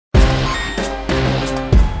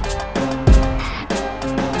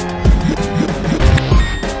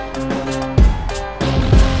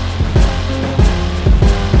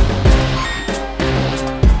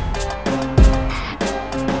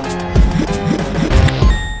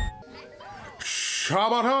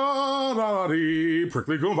Shabba-da-da-dee,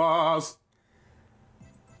 prickly Goombas.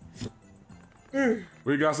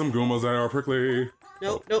 We got some Goombas that are prickly.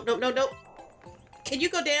 Nope. Can you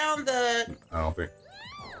go down the... I don't think.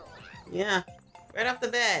 Yeah. Right off the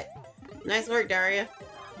bat. Nice work, Daria.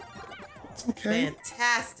 It's okay.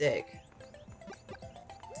 Fantastic.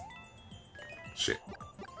 Shit.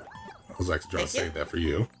 I was actually trying to save that for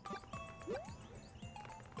you.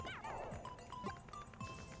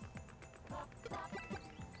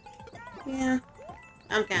 Yeah.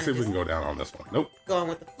 I'm kind of... See if we can go down on this one. Nope. Going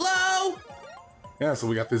with the flow. Yeah, so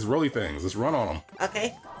we got these rolly things. Let's run on them.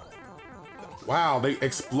 Okay. Wow, they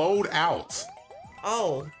explode out.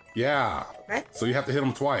 Oh. Yeah. Okay. So you have to hit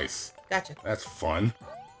them twice. Gotcha. That's fun.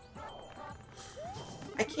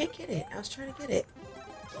 I can't get it. I was trying to get it.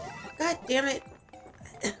 God damn it.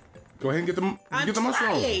 Go ahead and get the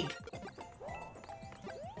mushroom.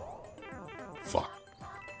 Fuck.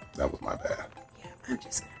 That was my bad. Yeah, I'm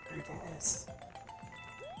just gonna run through this.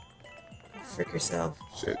 Frick yourself.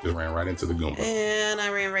 Shit, just ran right into the Goomba. And I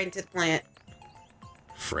ran right into the plant.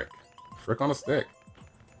 Frick. Frick on a stick.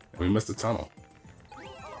 And we missed the tunnel.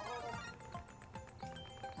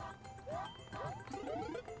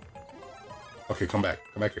 Okay, come back.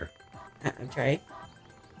 Come back here. I'm trying.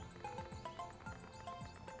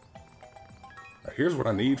 Right, here's what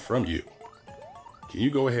I need from you. Can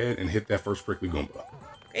you go ahead and hit that first prickly Goomba?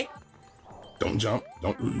 Okay. Don't jump.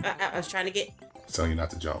 Don't. I was trying to get... I'm telling you not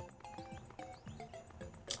to jump.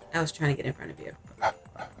 I was trying to get in front of you. I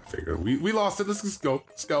figured we lost it. Let's just go.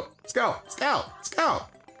 Scout.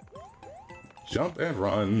 Jump and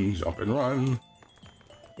run. Jump and run.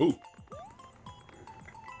 Ooh.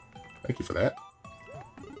 Thank you for that.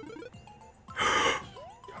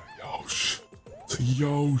 Yosh. It's a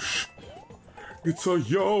Yosh. It's a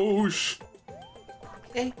Yosh.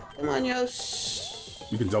 Okay, come on, Yosh.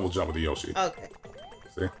 You can double jump with the Yoshi. Okay.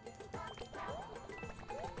 See?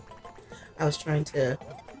 I was trying to...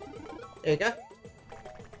 There you go.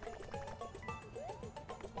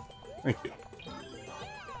 Thank you.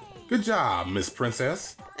 Good job, Miss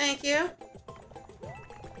Princess. Thank you.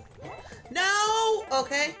 No!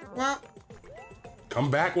 Okay, well...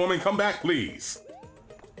 Come back, woman. Come back, please.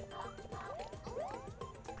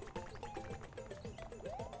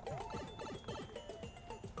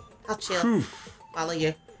 I'll chill. Whew. Follow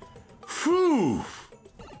you. Whew.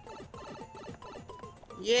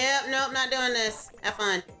 Yep, nope, not doing this. Have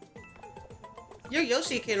fun. Your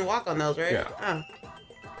Yoshi can walk on those, right? Yeah. Oh.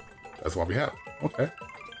 That's why we have it. Okay.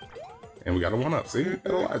 And we got a 1-up. See?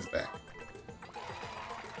 Got our lives back.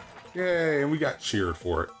 Yay, and we got cheered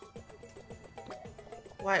for it.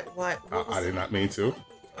 What I did not mean to.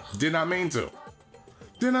 Did not mean to.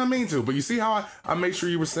 Did not mean to. But you see how I made sure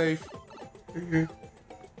you were safe? Mm-hmm.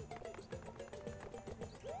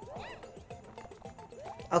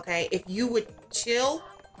 Okay, if you would chill.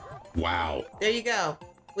 Wow. There you go.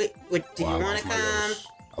 Wait, do you want to come?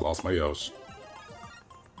 I lost my Yosh.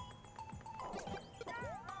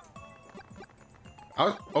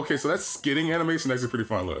 Okay, so that skidding animation is actually pretty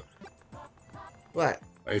fun. Look. What?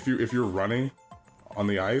 If you're running on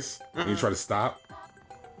the ice and you try to stop,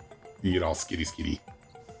 you get all skitty.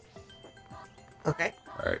 Okay.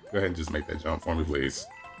 All right, go ahead and just make that jump for me, please.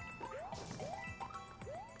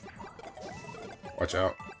 Watch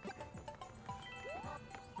out.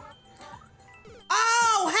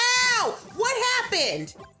 Oh, how? What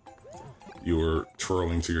happened? You were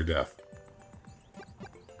twirling to your death.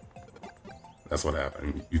 That's what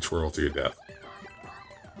happened. You twirl to your death.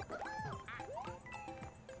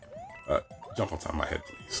 Jump on top of my head,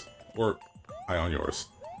 please. Or eye on yours.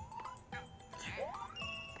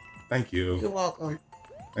 Thank you. You're welcome.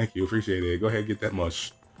 Thank you. Appreciate it. Go ahead and get that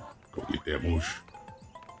mush. Go get that mush.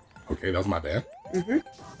 Okay, that was my bad. Mm-hmm.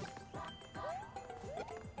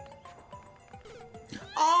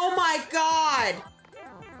 Oh my god!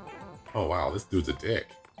 Oh wow, this dude's a dick.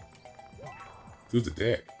 Dude's a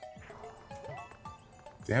dick.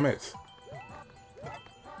 Damn it.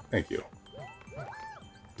 Thank you.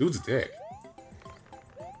 Dude's a dick.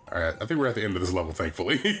 Alright, I think we're at the end of this level,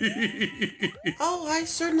 thankfully. Oh, I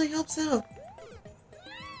certainly hope so.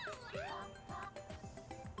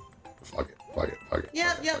 Fuck it.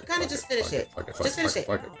 Yep, kind of just finish it. Just finish it.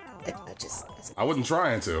 I wasn't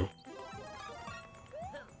trying to.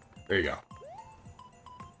 There you go.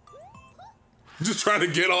 Just trying to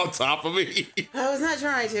get on top of me. I was not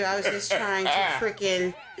trying to. I was just trying to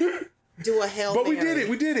freaking do a Hail Mary. But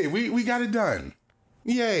we did it. We got it done.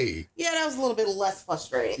 Yay. Yeah, that was a little bit less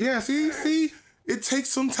frustrating. Yeah, see? It takes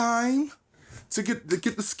some time to get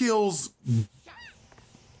the skills.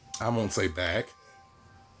 I won't say back,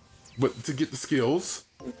 but to get the skills.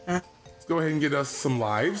 Let's go ahead and get us some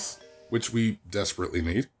lives, which we desperately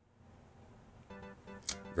need.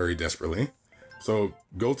 Very desperately. So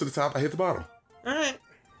go to the top, I hit the bottom. All right.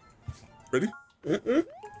 Ready? Mm-mm.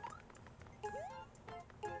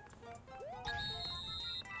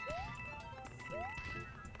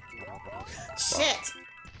 Shit.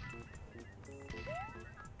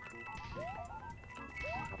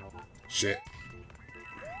 Shit.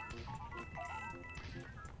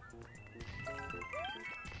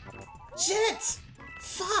 Shit.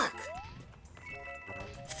 Fuck.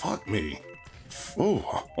 Fuck me.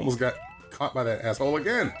 Oh, almost got caught by that asshole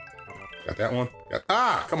again. Got that one.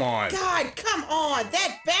 Come on. God, come on.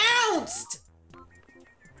 That bounced.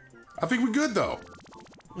 I think we're good though.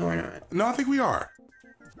 No, we're not. No, I think we are.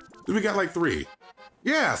 We got like 3.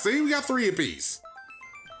 Yeah, see? We got 3 apiece.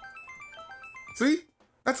 See?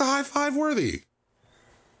 That's a high five worthy.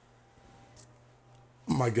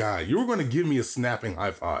 Oh my God, you were going to give me a snapping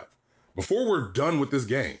high five before we're done with this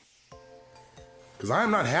game. Because I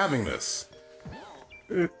am not having this.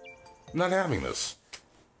 Not having this.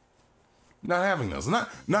 Not having this.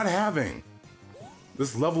 Not having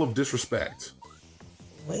this level of disrespect.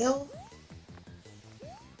 Well,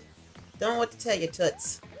 don't know what to tell you,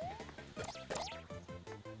 Toots.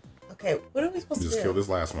 Okay, what are we supposed to do? Just kill this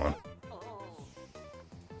last one.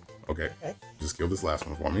 Okay. Just kill this last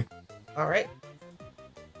one for me. All right.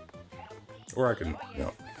 Or I can, you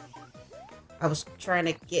know. I was trying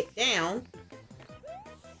to get down.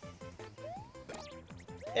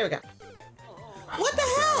 There we go. What the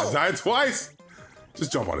hell? I died twice.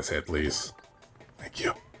 Just jump on his head, please. Thank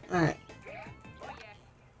you. All right.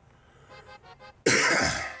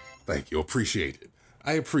 Thank you. Appreciate it.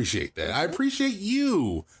 I appreciate that. I appreciate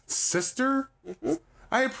you, sister.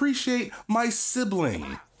 I appreciate my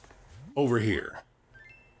sibling over here.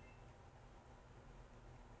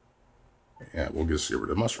 Yeah, we'll just get rid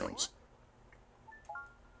of mushrooms.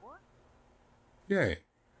 Yay.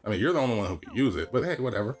 I mean, you're the only one who can use it, but hey,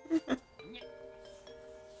 whatever.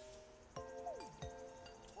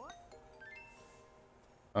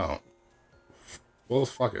 Oh. Well,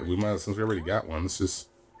 fuck it. We might, since we already got one, let's just...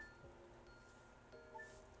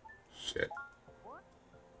 Shit.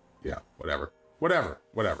 Yeah, whatever. Whatever.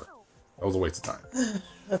 That was a waste of time.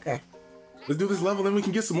 Okay. Let's do this level, then we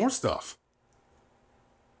can get some more stuff.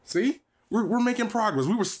 See? We're making progress.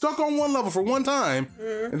 We were stuck on one level for one time,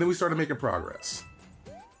 and then we started making progress.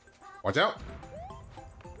 Watch out.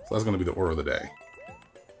 So that's going to be the order of the day.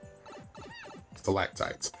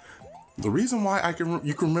 Stalactites. The reason why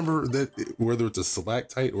you can remember that whether it's a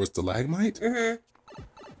stalactite or a stalagmite, the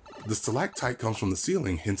stalactite comes from the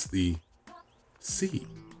ceiling, hence the C.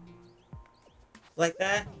 Like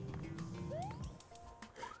that?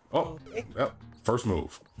 Oh, Okay. Yep. First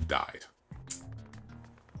move. Died.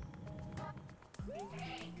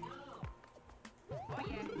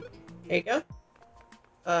 There you go.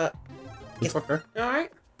 It's okay. All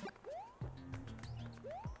right.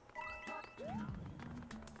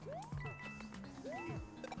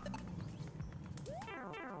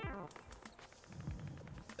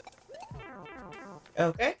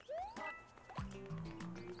 Okay.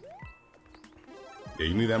 Yeah,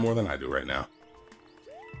 you need that more than I do right now.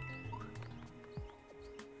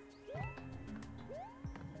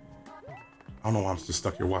 I don't know why I'm just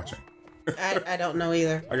stuck here watching. I don't know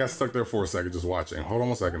either. I got stuck there for a second just watching. Hold on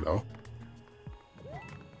 1 second though.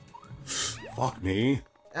 Fuck me.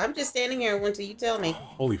 I'm just standing here until you tell me.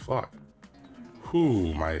 Holy fuck.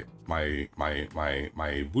 Whoo, my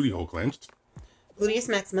booty hole clenched. Gluteus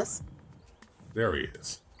Maximus. There he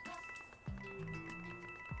is.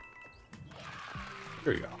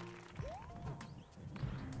 There you go.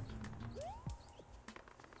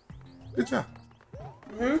 Good job.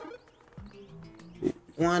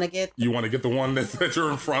 Want to get? You want to get the one that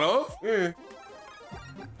you're in front of? Mm.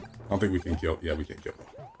 I don't think we can kill. Yeah, we can kill them.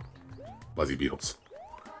 Buzzy beetles.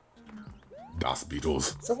 Das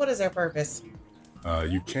beetles. So what is their purpose?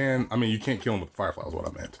 You can. I mean, you can't kill them with the firefly. Is what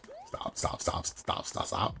I meant.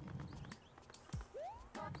 Stop.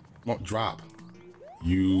 Won't drop.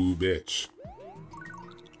 You bitch.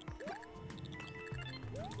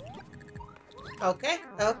 Okay.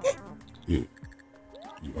 You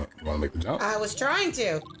want to make the jump? I was trying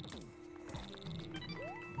to.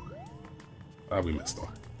 We missed them.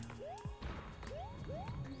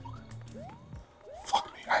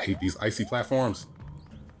 Fuck me. I hate these icy platforms.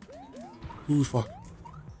 Who fuck?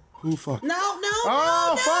 No.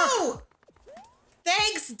 Oh, fuck!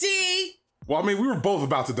 Thanks, D. Well, I mean, we were both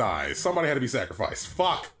about to die. Somebody had to be sacrificed.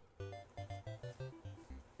 Fuck.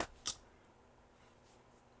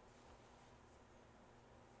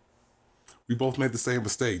 We both made the same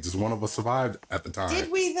mistake. Just one of us survived at the time.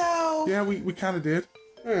 Did we though? Yeah, we kind of did.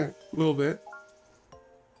 A little bit.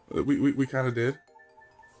 We kind of did.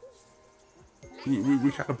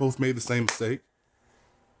 We kind of both made the same mistake.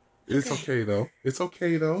 It's okay though. It's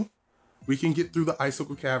okay though. We can get through the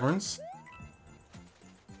icicle caverns.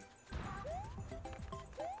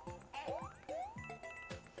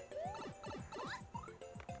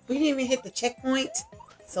 We didn't even hit the checkpoint.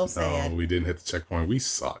 So sad. No, we didn't hit the checkpoint. We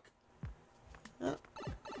suck. Oh.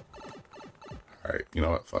 All right, you know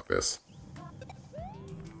what? Fuck this.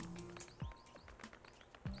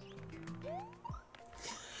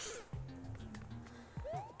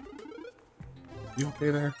 You okay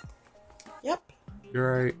there? Yep.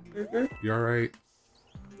 You're all right. You're all right.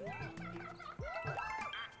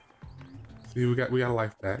 See, we got a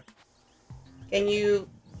life back. Can you?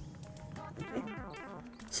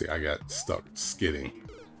 See, I got stuck skidding.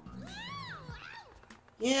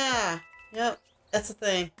 Yeah. Yep. That's the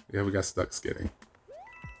thing. Yeah, we got stuck skidding.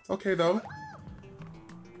 It's okay though.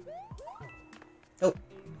 Oh.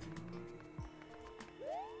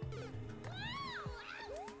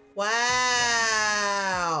 Wow.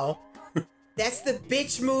 That's the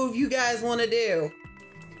bitch move you guys want to do.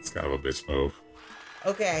 It's kind of a bitch move.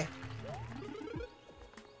 Okay.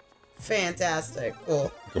 Fantastic.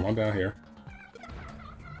 Cool. Come on down here.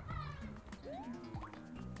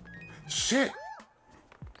 Shit!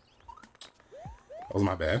 That was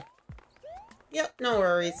my bad. Yep, no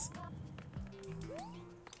worries.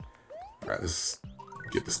 Alright, let's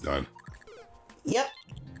get this done. Yep.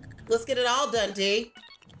 Let's get it all done, D.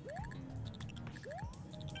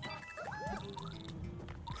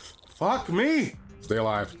 Fuck me! Stay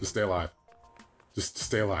alive. Just stay alive. Just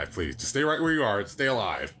stay alive, please. Just stay right where you are. Stay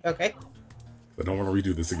alive. Okay. I don't want to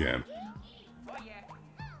redo this again. There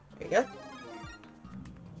you go.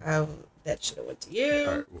 Oh, that should have went to you.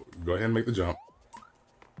 Alright, well, go ahead and make the jump.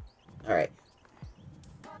 Alright.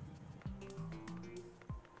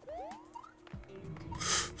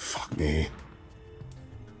 Fuck me.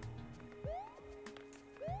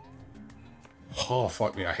 Oh,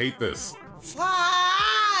 fuck me. I hate this.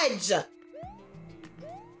 Fudge!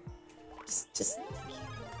 Just...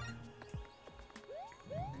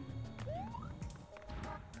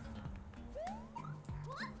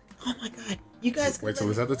 Oh my god. You guys... Wait till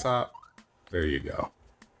it's at the top. There you go.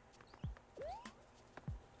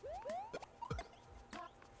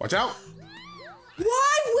 Watch out!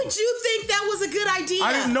 Why would you think that was a good idea?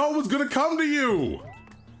 I didn't know it was gonna come to you!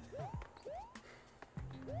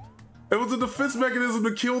 It was a defense mechanism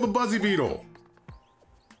to kill the Buzzy Beetle.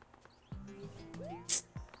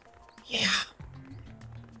 Yeah.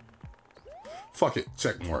 Fuck it.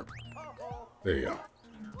 Check mark. There you go.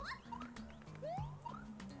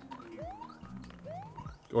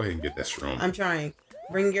 Go ahead and get that shroom. I'm trying.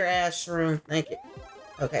 Bring your ass shroom. Thank you.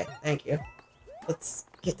 Okay, thank you. Let's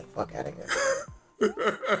get the fuck out of here.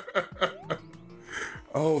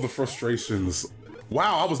 Oh, the frustrations.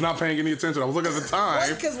 Wow, I was not paying any attention. I was looking at the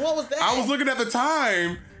time. Because what was that? I was looking at the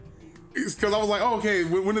time. Because I was like, oh, okay,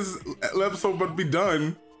 when is this episode about to be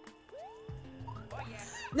done?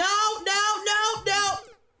 No, no, no, no.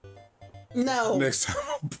 No. Next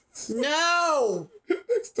time. No.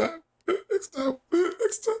 Next time. Next time.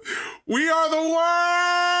 Next time. We are the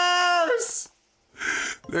worst.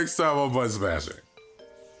 Next time on Button Smashing.